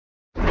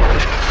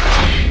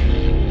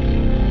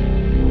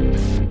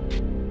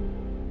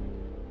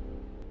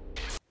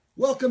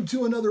Welcome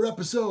to another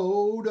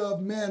episode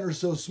of Men Are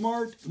So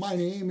Smart. My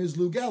name is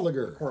Lou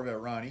Gallagher. Corvette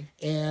Ronnie.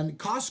 And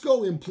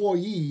Costco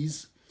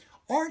employees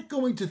aren't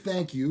going to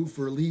thank you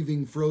for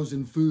leaving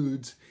frozen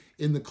foods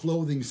in the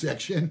clothing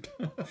section.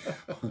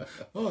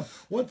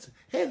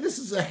 Hey, this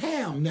is a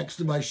ham next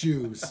to my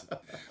shoes.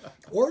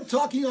 Or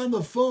talking on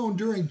the phone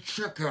during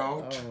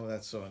checkout. Oh,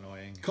 that's so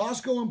annoying.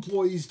 Costco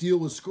employees deal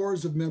with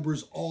scores of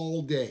members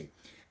all day.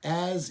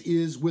 As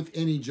is with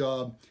any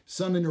job,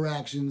 some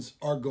interactions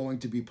are going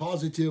to be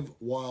positive,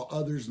 while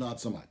others not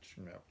so much.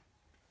 Yeah.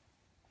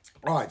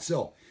 All right,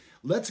 so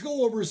let's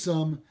go over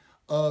some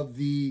of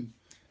the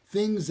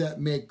things that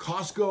make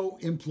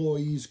Costco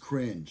employees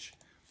cringe.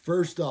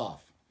 First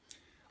off,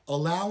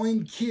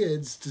 allowing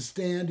kids to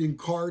stand in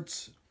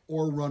carts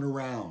or run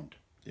around.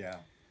 Yeah.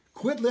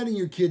 Quit letting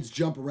your kids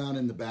jump around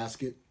in the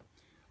basket.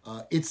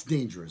 It's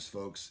dangerous,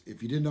 folks.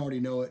 If you didn't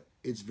already know it,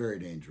 it's very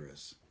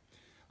dangerous.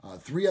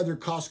 3 other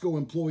Costco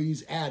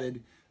employees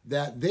added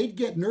that they'd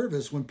get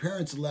nervous when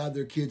parents allowed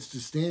their kids to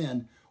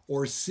stand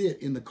or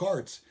sit in the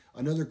carts.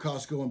 Another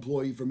Costco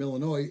employee from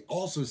Illinois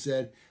also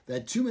said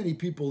that too many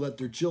people let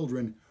their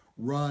children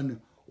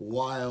run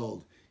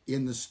wild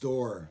in the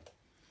store.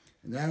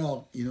 And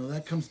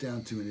that comes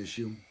down to an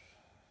issue.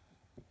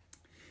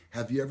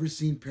 Have you ever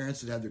seen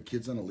parents that have their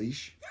kids on a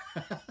leash?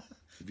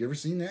 Have you ever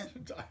seen that?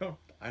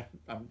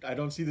 I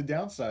don't see the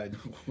downside.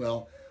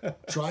 Well,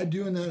 try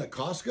doing that at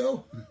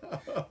Costco,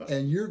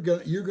 and you're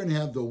gonna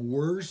have the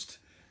worst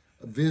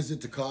visit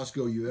to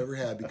Costco you ever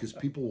had, because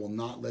people will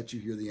not let you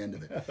hear the end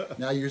of it.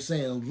 Now you're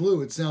saying,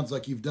 Lou, it sounds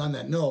like you've done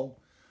that. No,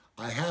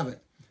 I haven't,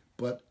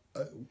 but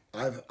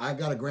I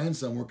got a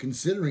grandson we're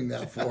considering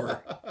that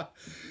for.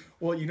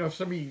 Well, if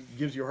somebody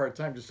gives you a hard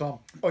time, just tell them,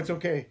 oh, it's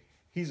okay.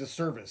 He's a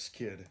service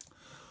kid.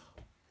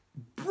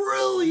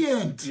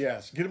 Brilliant.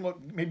 Yes,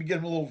 maybe get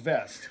him a little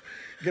vest.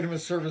 Get him a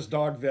service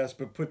dog vest,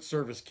 but put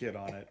service kid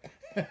on it.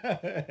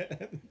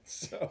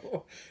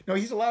 So, no,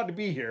 he's allowed to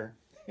be here.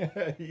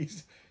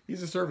 He's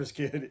a service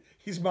kid.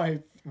 He's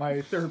my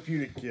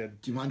therapeutic kid.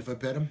 Do you mind if I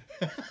pet him?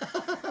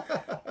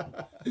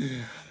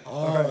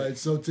 All right.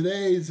 So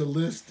today is a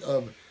list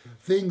of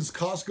things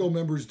Costco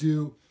members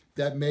do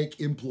that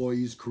make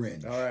employees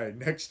cringe. All right.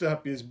 Next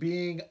up is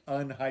being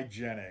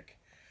unhygienic.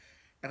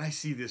 And I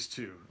see this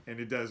too, and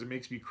it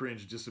makes me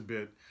cringe just a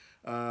bit.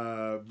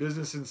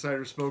 Business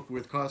Insider spoke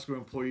with Costco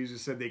employees who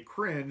said they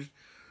cringed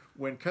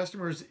when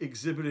customers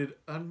exhibited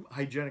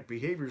unhygienic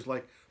behaviors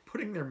like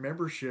putting their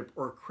membership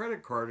or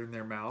credit card in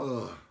their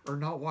mouth or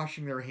not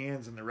washing their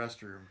hands in the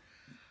restroom.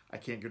 I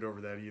can't get over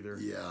that either.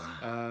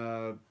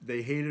 Yeah.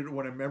 They hated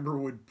when a member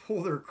would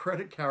pull their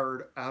credit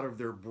card out of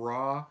their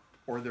bra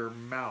or their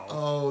mouth.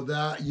 Oh,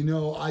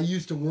 I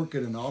used to work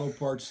at an auto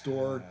parts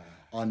store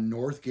on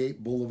Northgate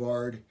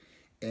Boulevard.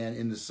 And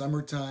in the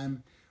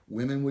summertime,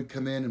 women would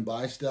come in and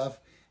buy stuff,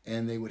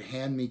 and they would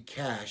hand me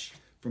cash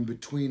from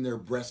between their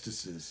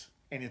breastises.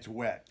 And it's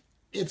wet.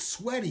 It's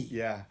sweaty.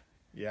 Yeah.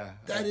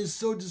 That is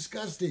so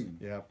disgusting.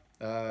 Yeah.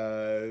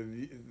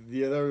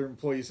 The other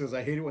employee says,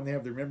 I hate it when they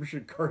have their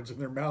membership cards in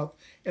their mouth,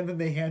 and then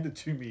they hand it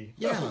to me.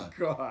 Yeah. Oh,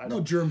 God. No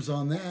germs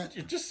on that.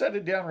 You just set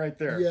it down right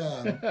there.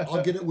 Yeah.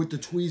 I'll get it with the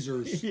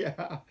tweezers.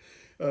 Yeah.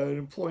 An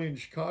employee in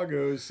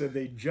Chicago said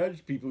they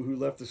judged people who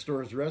left the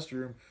store's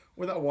restroom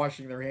without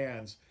washing their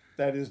hands.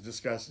 That is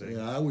disgusting.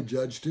 Yeah, I would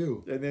judge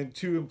too. And then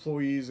 2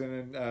 employees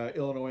in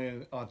Illinois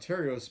and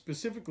Ontario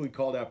specifically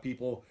called out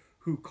people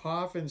who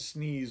cough and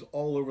sneeze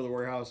all over the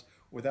warehouse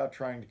without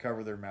trying to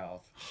cover their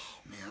mouth.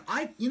 Oh,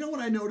 man. You know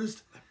what I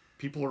noticed?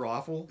 People are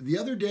awful. The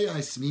other day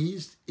I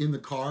sneezed in the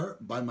car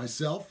by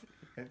myself,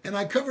 and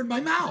I covered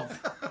my mouth.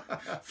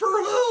 For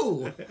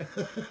who?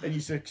 And you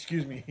said,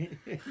 excuse me.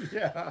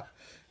 Yeah.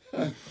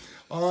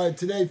 All right,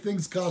 today,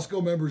 things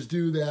Costco members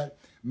do that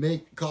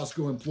make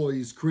Costco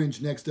employees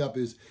cringe. Next up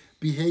is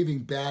behaving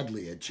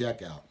badly at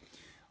checkout.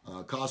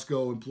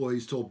 Costco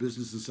employees told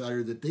Business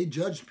Insider that they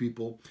judged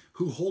people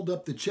who hold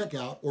up the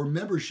checkout or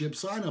membership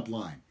sign-up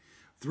line.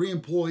 3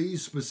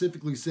 employees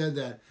specifically said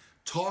that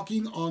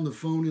talking on the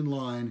phone in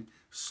line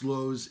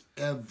slows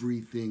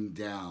everything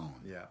down.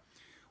 Yeah.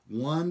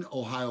 One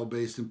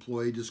Ohio-based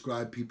employee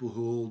described people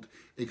who hold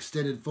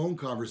extended phone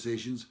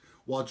conversations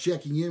while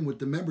checking in with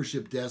the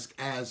membership desk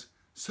as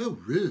so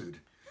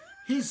rude.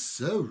 He's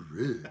so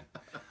rude.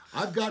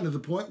 I've gotten to the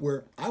point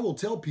where I will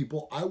tell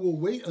people I will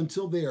wait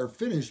until they are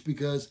finished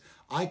because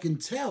I can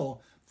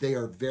tell they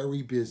are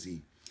very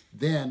busy.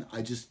 Then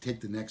I just take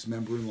the next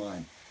member in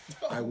line.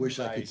 I wish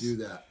I could do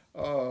that.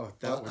 Oh,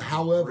 that would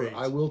however, great.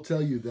 I will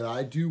tell you that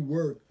I do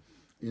work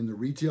in the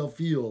retail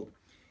field,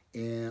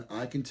 and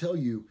I can tell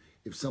you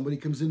if somebody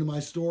comes into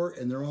my store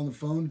and they're on the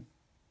phone,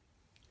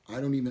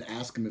 I don't even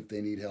ask them if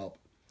they need help.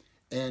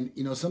 And,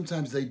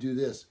 sometimes they do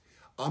this.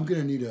 I'm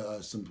going to need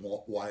some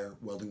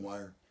welding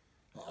wire.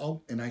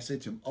 And I say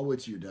to them, I'll wait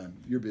till you're done.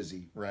 You're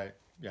busy. Right.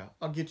 Yeah.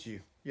 I'll get you.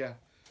 Yeah.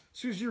 As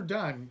soon as you're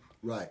done.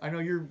 Right. I know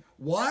you're...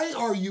 Why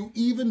are you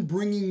even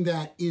bringing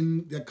that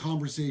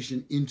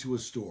conversation into a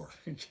store?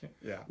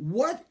 Yeah.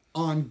 What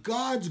on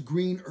God's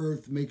green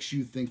earth makes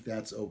you think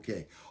that's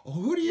okay?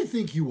 Who do you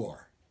think you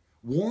are?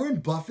 Warren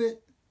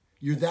Buffett?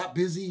 You're that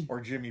busy? Or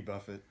Jimmy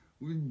Buffett.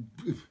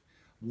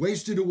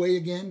 Wasted Away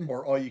again?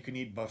 Or All You Can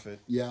Eat Buffett.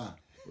 Yeah.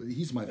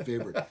 He's my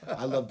favorite.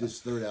 I love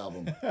this third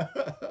album.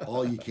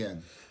 All You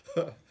Can.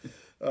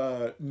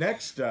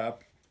 Next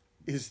up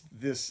is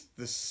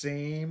the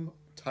same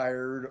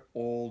tired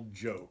old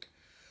joke.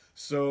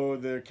 So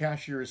the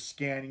cashier is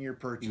scanning your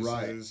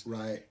purchases.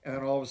 Right. And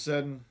then all of a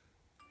sudden,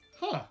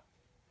 huh.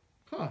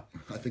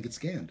 I think it's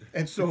scanned.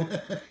 And so,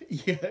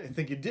 yeah, I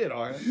think it did.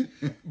 All right.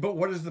 But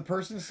what does the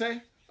person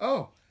say?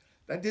 Oh,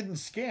 that didn't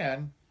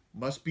scan.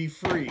 Must be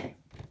free.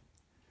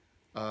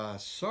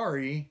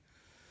 Sorry.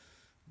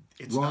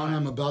 It's Ron, not.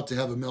 I'm about to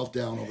have a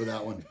meltdown over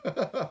that one.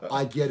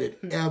 I get it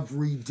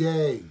every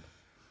day.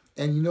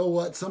 And you know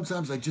what?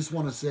 Sometimes I just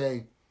want to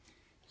say,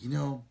 you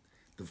know,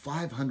 the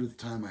 500th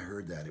time I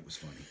heard that, it was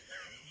funny.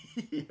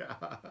 Yeah.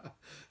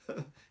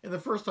 And the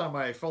first time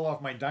I fell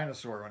off my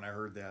dinosaur when I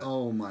heard that.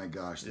 Oh my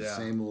gosh, the Yeah.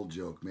 same old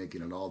joke,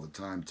 making it all the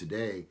time.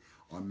 Today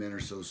on Men Are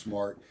So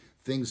Smart,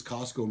 things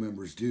Costco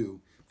members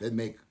do that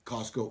make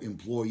Costco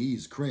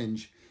employees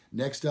cringe.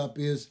 Next up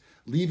is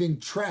leaving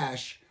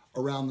trash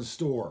around the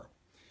store.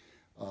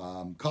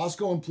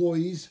 Costco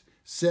employees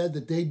said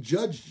that they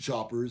judged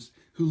shoppers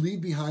who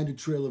leave behind a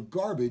trail of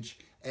garbage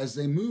as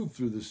they move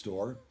through the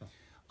store.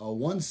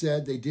 One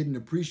said they didn't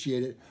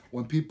appreciate it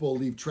when people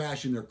leave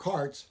trash in their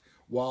carts,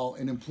 while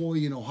an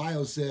employee in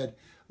Ohio said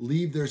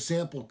leave their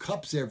sample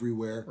cups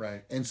everywhere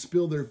Right. and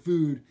spill their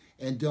food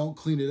and don't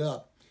clean it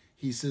up.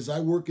 He says, I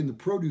work in the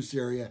produce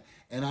area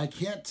and I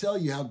can't tell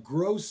you how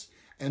gross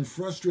and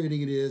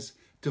frustrating it is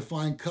to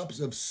find cups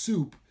of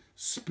soup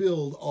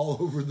spilled all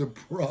over the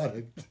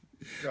product.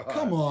 God.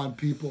 Come on,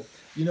 people.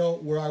 You know,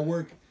 where I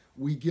work,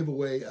 we give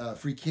away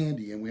free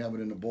candy, and we have it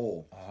in a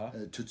bowl.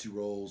 Tootsie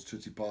Rolls,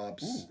 Tootsie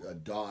Pops,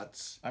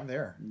 Dots. I'm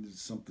there.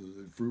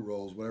 Something, Fruit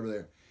Rolls, whatever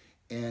there.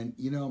 And,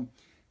 you know,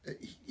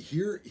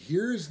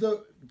 here's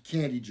the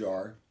candy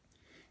jar,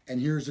 and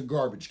here's a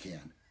garbage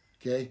can,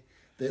 okay?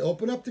 They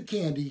open up the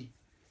candy.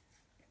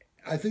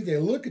 I think they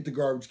look at the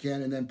garbage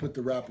can and then put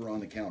the wrapper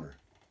on the counter.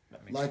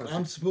 Like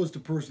I'm supposed to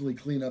personally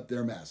clean up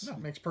their mess. No, it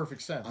makes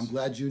perfect sense. I'm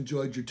glad you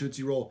enjoyed your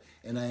Tootsie Roll,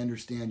 and I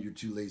understand you're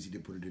too lazy to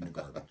put it in the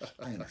garbage.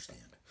 I understand.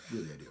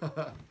 Really, I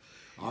do.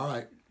 All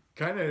right.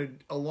 Kind of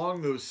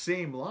along those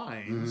same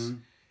lines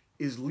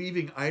is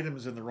leaving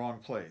items in the wrong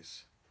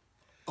place.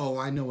 Oh,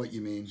 I know what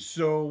you mean.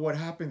 So what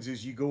happens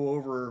is you go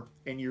over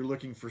and you're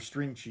looking for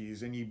string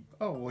cheese, and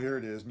well, here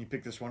it is, and you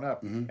pick this one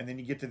up, and then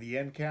you get to the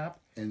end cap,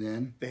 And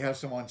then? they have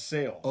some on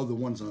sale. Oh, the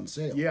one's on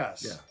sale.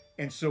 Yes. Yeah.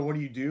 And so what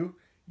do?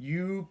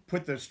 You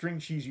put the string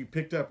cheese you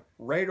picked up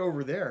right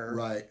over there.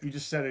 Right. You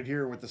just set it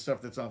here with the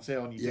stuff that's on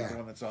sale, and you take Yeah. the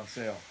one that's on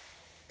sale.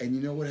 And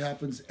you know what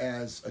happens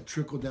as a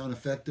trickle-down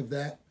effect of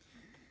that?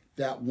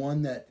 That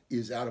one that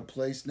is out of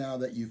place now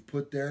that you've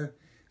put there,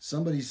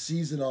 somebody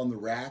sees it on the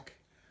rack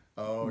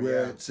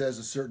where it says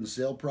a certain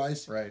sale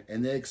price. Right.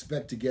 And they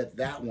expect to get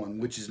that one,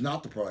 which is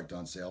not the product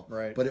on sale.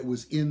 Right. But it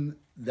was in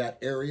that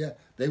area.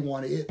 They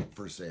want it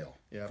for sale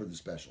for the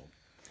special.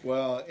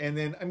 Well, and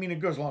then, I mean, it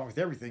goes along with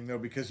everything, though,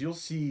 because you'll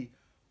see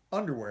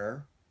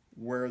underwear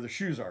where the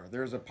shoes are.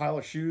 There's a pile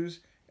of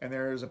shoes, and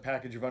there's a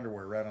package of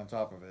underwear right on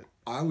top of it.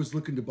 I was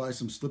looking to buy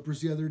some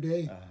slippers the other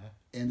day.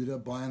 Ended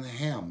up buying the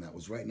ham that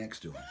was right next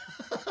to him.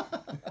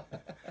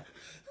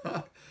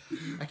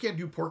 I can't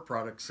do pork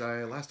products.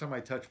 Last time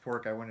I touched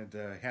pork, I went into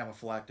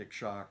anaphylactic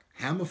shock.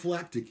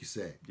 Hamaphylactic, you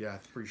say? Yeah, I'm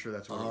pretty sure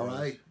that's what All it was.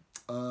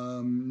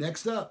 right.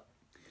 Next up,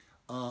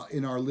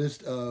 in our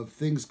list of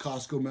things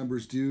Costco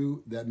members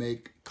do that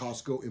make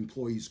Costco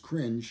employees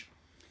cringe,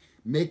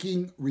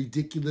 making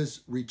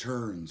ridiculous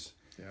returns.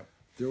 Yep.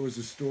 There was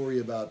a story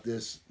about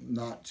this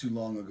not too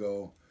long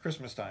ago.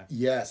 Christmas time.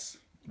 Yes.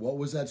 What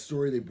was that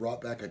story? They brought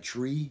back a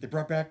tree? They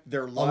brought back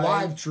their A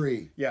live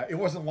tree. Yeah, it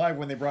wasn't live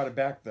when they brought it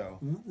back, though.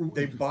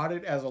 They bought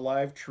it as a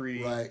live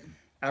tree. Right.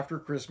 After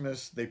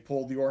Christmas, they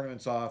pulled the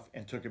ornaments off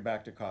and took it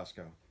back to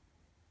Costco.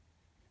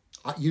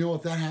 You know,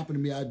 if that happened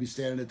to me, I'd be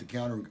standing at the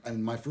counter,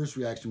 and my first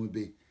reaction would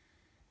be,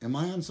 am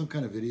I on some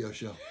kind of video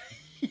show?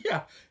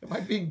 Yeah. Am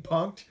I being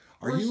punked?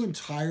 Are you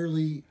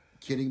entirely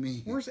kidding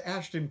me? Where's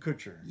Ashton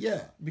Kutcher?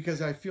 Yeah.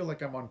 Because I feel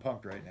like I'm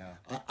unpunked right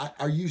now.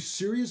 Are you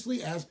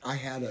seriously I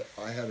had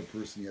a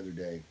person the other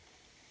day.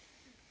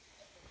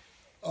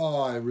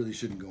 Oh, I really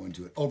shouldn't go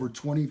into it. Over a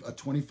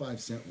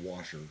 25-cent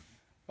washer.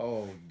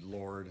 Oh,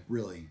 Lord.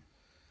 Really?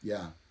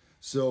 Yeah.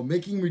 So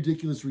making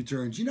ridiculous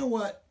returns. You know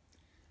what?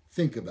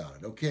 Think about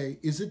it, okay?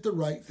 Is it the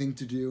right thing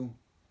to do?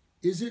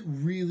 Is it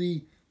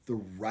really the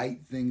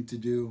right thing to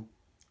do?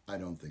 I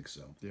don't think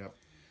so. Yep.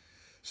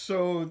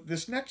 So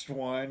this next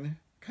one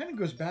kind of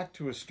goes back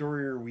to a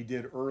story we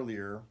did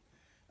earlier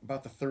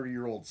about the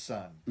 30-year-old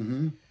son.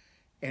 Mm-hmm.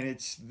 And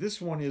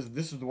this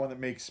is the one that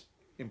makes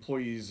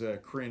employees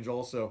cringe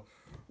also.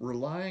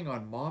 Relying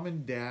on mom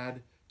and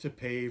dad to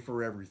pay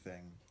for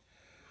everything.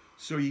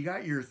 So you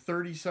got your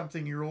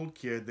 30-something-year-old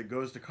kid that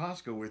goes to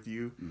Costco with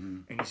you,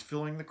 and he's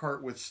filling the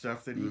cart with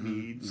stuff that he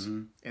needs.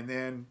 And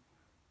then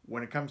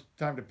when it comes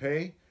time to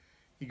pay,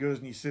 he goes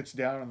and he sits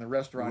down in the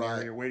restaurant Right.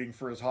 area waiting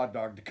for his hot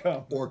dog to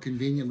come. Or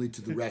conveniently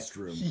to the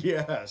restroom.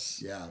 Yes.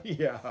 Yeah.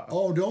 Yeah.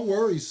 Oh, don't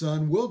worry,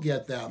 son. We'll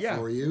get that Yeah,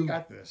 for you. we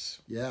got this.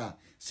 Yeah.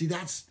 See,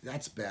 that's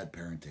bad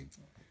parenting.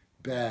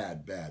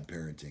 Bad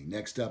parenting.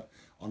 Next up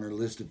on our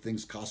list of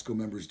things Costco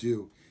members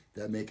do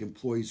that make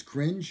employees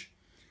cringe,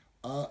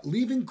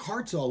 leaving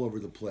carts all over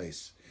the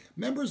place.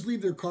 Members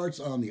leave their carts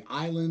on the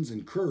islands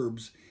and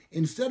curbs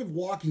instead of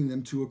walking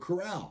them to a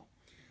corral.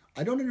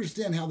 I don't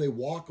understand how they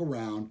walk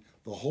around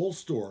the whole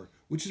store,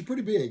 which is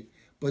pretty big,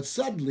 but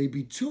suddenly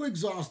be too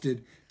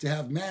exhausted to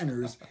have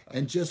manners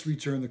and just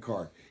return the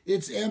cart.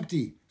 It's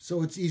empty,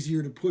 so it's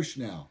easier to push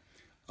now.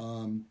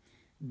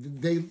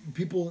 They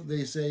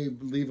say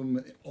leave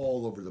them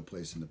all over the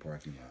place in the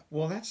parking lot.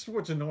 Well, that's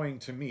what's annoying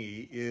to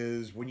me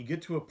is when you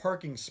get to a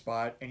parking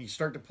spot and you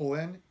start to pull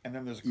in and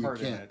then there's a cart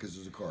in You can't it. because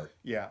there's a cart.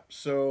 Yeah.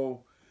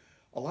 So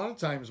a lot of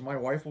times my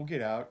wife will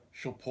get out,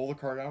 she'll pull the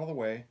cart out of the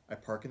way, I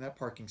park in that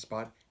parking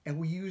spot, and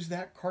we use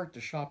that cart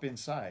to shop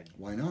inside.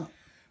 Why not?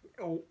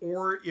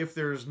 Or if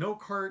there's no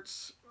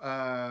carts,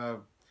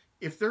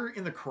 if they're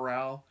in the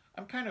corral,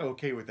 I'm kind of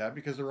okay with that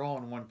because they're all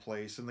in one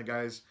place and the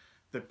guys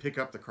that pick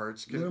up the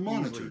carts can They're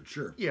monitored, easily,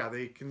 sure. Yeah,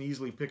 they can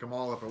easily pick them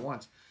all up at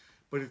once.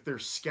 But if they're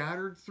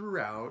scattered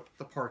throughout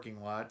the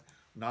parking lot,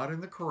 not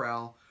in the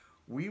corral,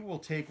 we will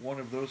take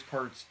one of those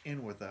carts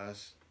in with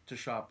us to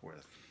shop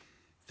with.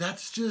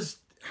 That's just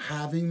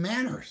having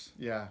manners.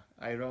 Yeah,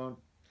 I don't.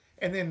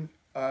 And then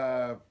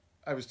I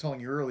was telling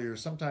you earlier,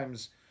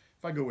 sometimes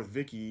if I go with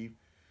Vicky,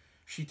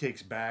 she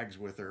takes bags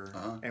with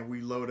her, and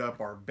we load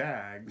up our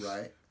bags,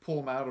 Right. pull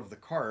them out of the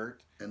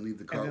cart, And leave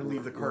the cart, and then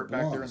leave the where it cart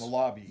back there in the belongs.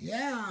 lobby.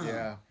 Yeah.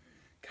 Yeah.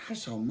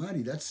 Gosh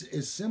almighty, that's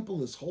as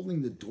simple as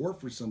holding the door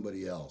for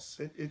somebody else.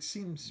 It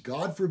seems.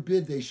 God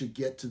forbid they should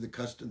get to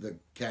the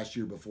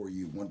cashier before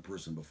you, one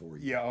person before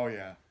you. Yeah, oh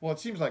yeah. Well, it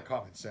seems like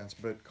common sense,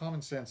 but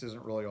common sense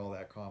isn't really all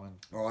that common.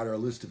 All right, our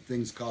list of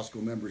things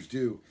Costco members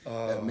do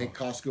that make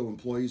Costco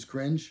employees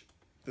cringe.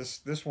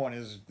 This one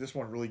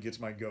really gets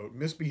my goat.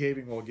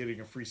 Misbehaving while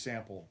getting a free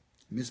sample.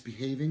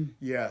 Misbehaving.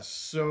 Yes.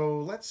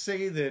 So let's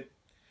say that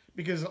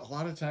because a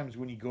lot of times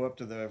when you go up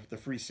to the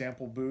free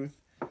sample booth,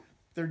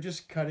 they're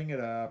just cutting it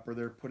up or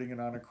they're putting it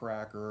on a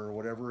cracker or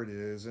whatever it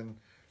is, and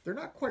they're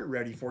not quite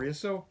ready for you.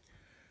 So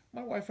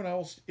my wife and I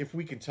will, if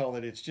we can tell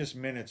that it's just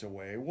minutes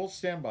away, we'll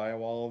stand by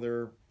while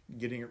they're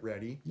getting it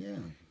ready. Yeah.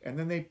 And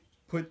then they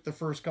put the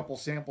first couple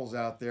samples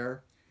out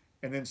there,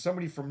 and then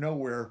somebody from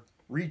nowhere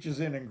reaches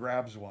in and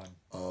grabs one.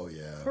 Oh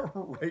yeah.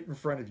 Right in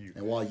front of you.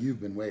 And while you've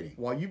been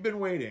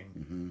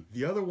waiting.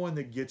 The other one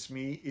that gets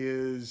me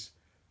is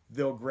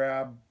they'll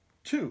grab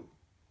two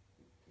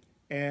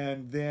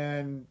and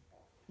then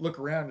look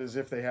around as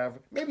if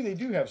maybe they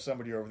do have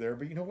somebody over there,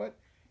 but you know what?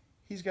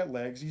 He's got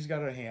legs, he's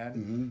got a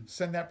hand.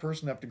 Send that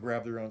person up to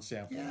grab their own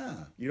sample. Yeah.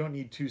 You don't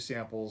need two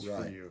samples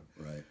for you.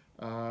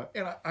 Right.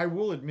 And I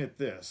will admit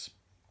this,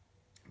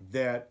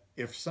 that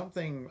if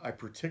something I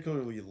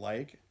particularly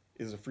like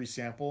is a free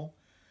sample,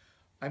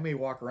 I may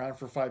walk around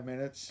for 5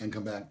 minutes And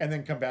come back. and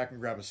then come back and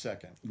grab a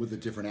second. With a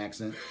different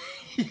accent.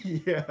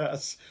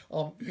 Yes.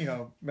 I'll,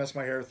 mess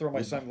my hair, throw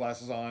my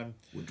sunglasses on,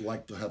 Would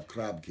like to have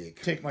crab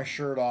cake. take my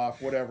shirt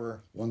off,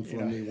 whatever. One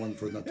for me, one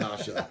for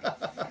Natasha.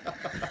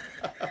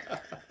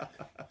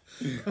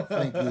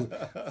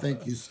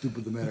 Thank you,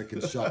 stupid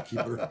American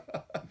shopkeeper.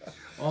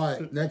 All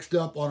right, next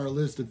up on our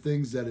list of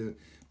things that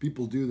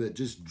people do that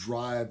just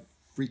drive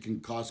freaking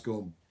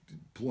Costco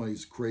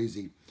employees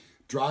crazy.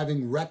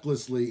 Driving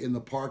recklessly in the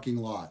parking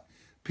lot.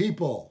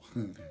 People,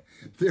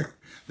 there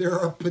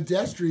are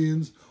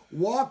pedestrians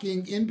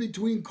walking in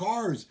between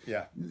cars.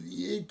 Yeah.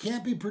 It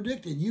can't be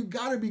predicted. You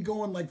got to be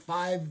going like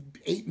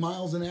 5-8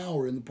 miles an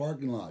hour in the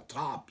parking lot,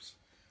 tops.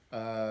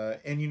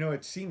 And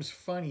it seems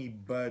funny,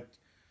 but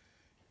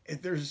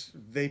this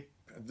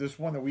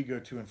one that we go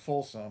to in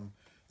Folsom,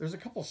 there's a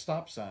couple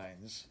stop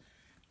signs,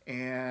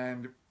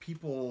 and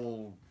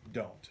people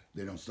don't.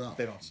 They don't stop.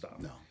 They don't stop.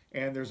 No.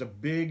 And there's a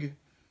big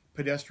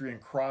pedestrian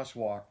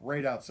crosswalk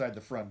right outside the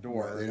front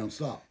door. Right, they don't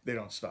stop. They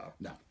don't stop.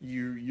 No.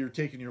 You're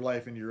taking your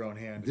life into your own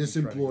hand. This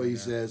employee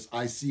says,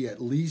 I see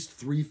at least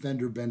 3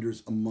 fender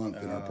benders a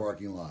month in our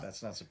parking lot.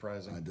 That's not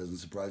surprising. That doesn't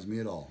surprise me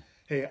at all.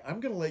 Hey, I'm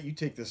going to let you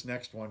take this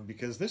next one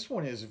because this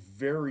one is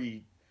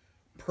very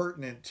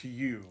pertinent to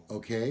you.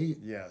 Okay.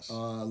 Yes.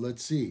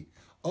 Let's see.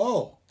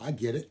 Oh, I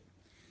get it.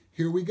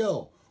 Here we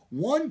go.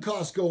 One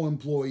Costco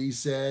employee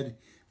said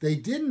they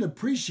didn't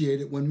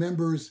appreciate it when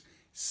members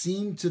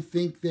seem to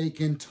think they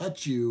can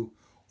touch you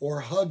or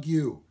hug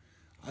you.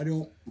 I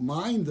don't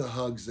mind the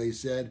hugs, they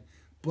said,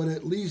 but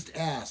at least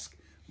ask.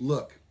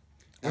 Look.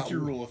 What's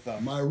your rule of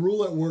thumb? My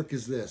rule at work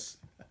is this.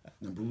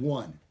 Number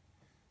 1,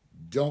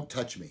 don't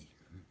touch me.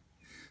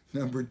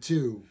 Number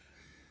 2,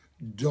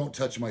 don't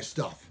touch my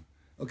stuff.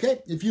 Okay?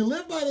 If you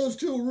live by those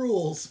 2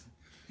 rules,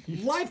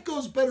 life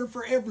goes better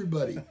for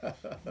everybody.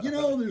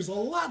 There's a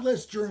lot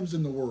less germs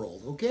in the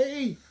world,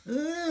 okay?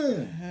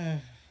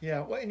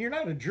 Yeah, well, and you're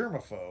not a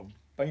germaphobe.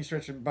 By any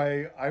stretch,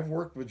 I've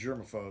worked with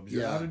germaphobes.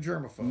 You're not a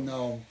germaphobe.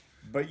 No.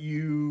 But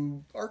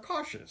you are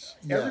cautious.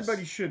 Yes.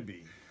 Everybody should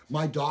be.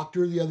 My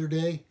doctor the other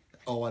day,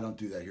 Oh, I don't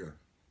do that here.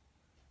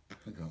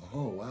 I go,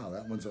 oh, wow,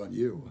 that one's on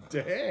you.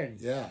 Dang.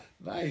 Yeah.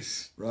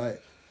 Nice. Right.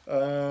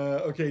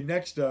 Okay,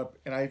 next up,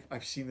 and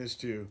I've seen this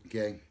too.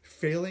 Okay.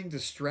 Failing to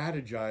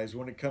strategize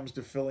when it comes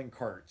to filling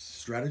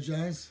carts.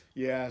 Strategize?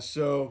 Yeah,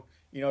 so,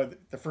 you know,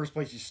 the first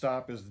place you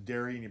stop is the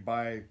dairy and you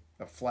buy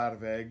a flat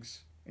of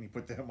eggs and you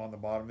put them on the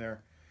bottom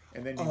there.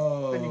 And then you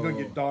go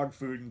get dog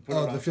food and put it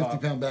on top. Oh, the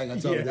 50-pound bag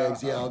on top of the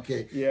eggs. Yeah,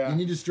 okay. Yeah. You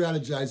need to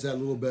strategize that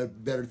a little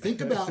bit better.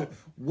 Think about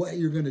what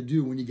you're going to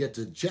do when you get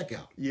to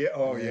checkout. Yeah,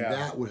 oh, and yeah.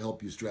 that would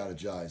help you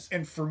strategize.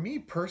 And for me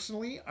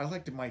personally, I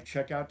like my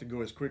checkout to go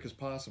as quick as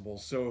possible.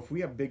 So if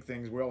we have big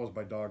things, we always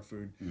buy dog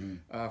food.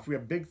 If we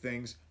have big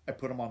things, I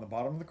put them on the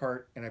bottom of the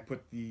cart and I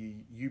put the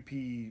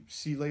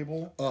UPC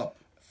label Up.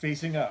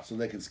 facing up. So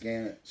they can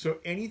scan it. So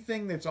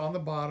anything that's on the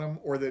bottom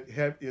or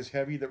that is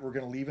heavy that we're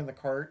going to leave in the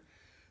cart,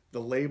 the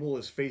label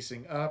is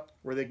facing up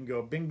where they can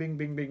go bing, bing,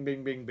 bing, bing,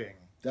 bing, bing, bing.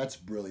 That's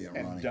brilliant,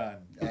 And Ronnie. done.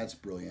 That's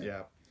brilliant.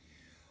 Yeah.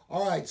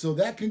 All right, so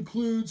that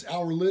concludes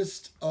our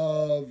list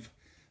of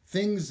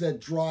things that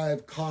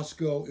drive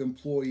Costco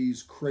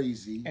employees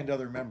crazy. And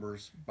other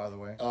members, by the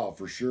way. Oh,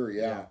 for sure,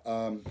 yeah.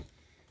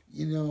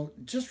 You know,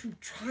 just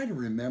try to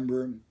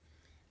remember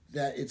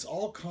that it's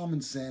all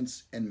common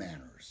sense and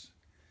manners.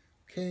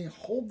 Okay,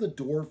 hold the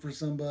door for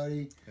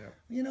somebody. Yeah.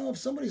 You know, if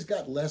somebody's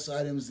got less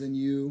items than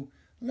you,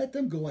 let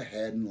them go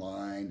ahead in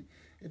line.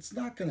 It's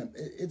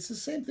the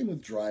same thing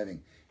with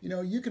driving. You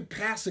know, you could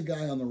pass a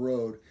guy on the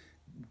road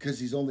because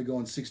he's only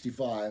going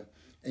 65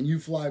 and you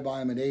fly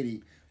by him at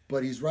 80,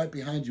 but he's right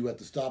behind you at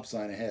the stop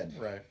sign ahead.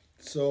 Right.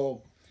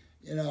 So,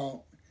 you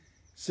know,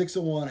 6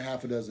 of one,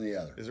 half a dozen of the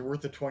other. Is it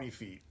worth the 20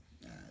 feet?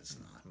 Nah, it's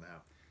not. No.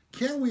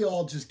 Can't we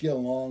all just get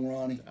along,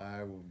 Ronnie?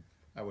 I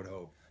would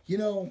hope. You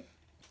know,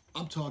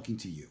 I'm talking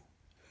to you,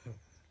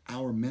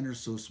 our Men Are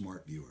So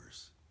Smart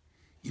viewers.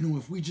 You know,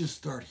 if we just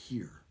start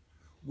here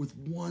with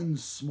one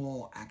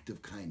small act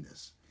of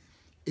kindness,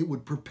 it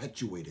would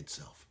perpetuate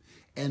itself.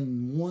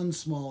 And one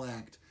small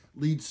act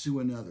leads to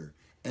another,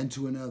 and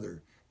to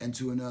another, and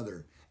to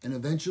another. And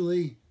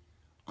eventually,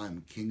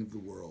 I'm king of the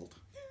world.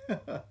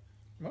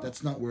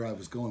 That's not where I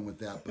was going with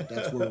that, but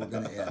that's where we're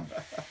going to end.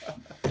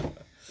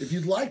 If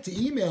you'd like to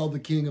email the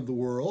king of the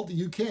world,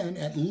 you can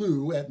at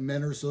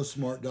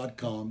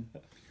lou@menaresosmart.com.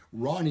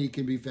 Ronnie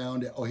can be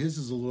found at, his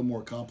is a little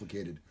more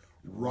complicated.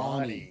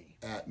 Ronnie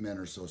at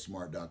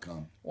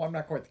menaresosmart.com. Well, I'm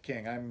not quite the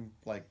king. I'm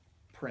like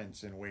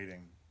Prince in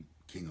waiting.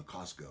 King of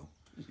Costco.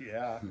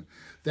 Yeah.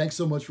 Thanks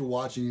so much for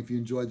watching. If you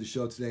enjoyed the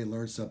show today and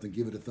learned something,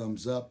 give it a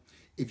thumbs up.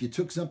 If you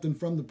took something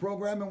from the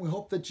program, and we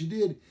hope that you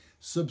did,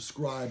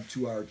 subscribe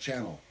to our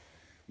channel.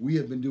 We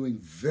have been doing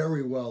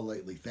very well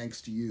lately,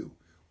 thanks to you.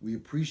 We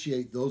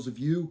appreciate those of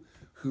you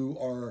who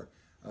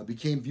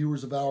became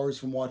viewers of ours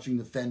from watching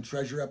the Fen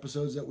Treasure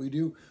episodes that we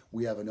do.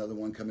 We have another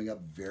one coming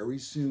up very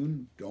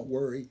soon. Don't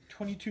worry.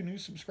 22 new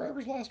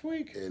subscribers last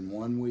week. In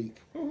 1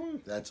 week.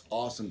 That's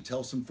awesome.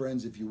 Tell some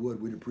friends if you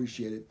would. We'd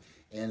appreciate it.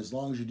 And as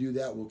long as you do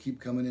that, we'll keep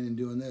coming in and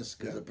doing this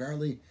because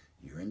apparently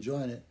you're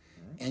enjoying it.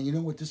 And you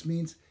know what this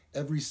means?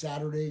 Every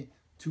Saturday,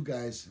 2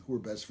 guys who are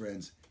best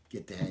friends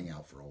get to hang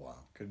out for a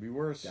while. Could be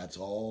worse. That's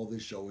all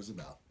this show is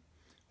about.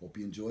 Hope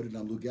you enjoyed it.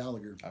 I'm Lou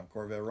Gallagher. I'm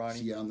Corvette Ronnie.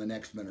 See you on the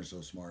next Men Are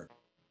So Smart.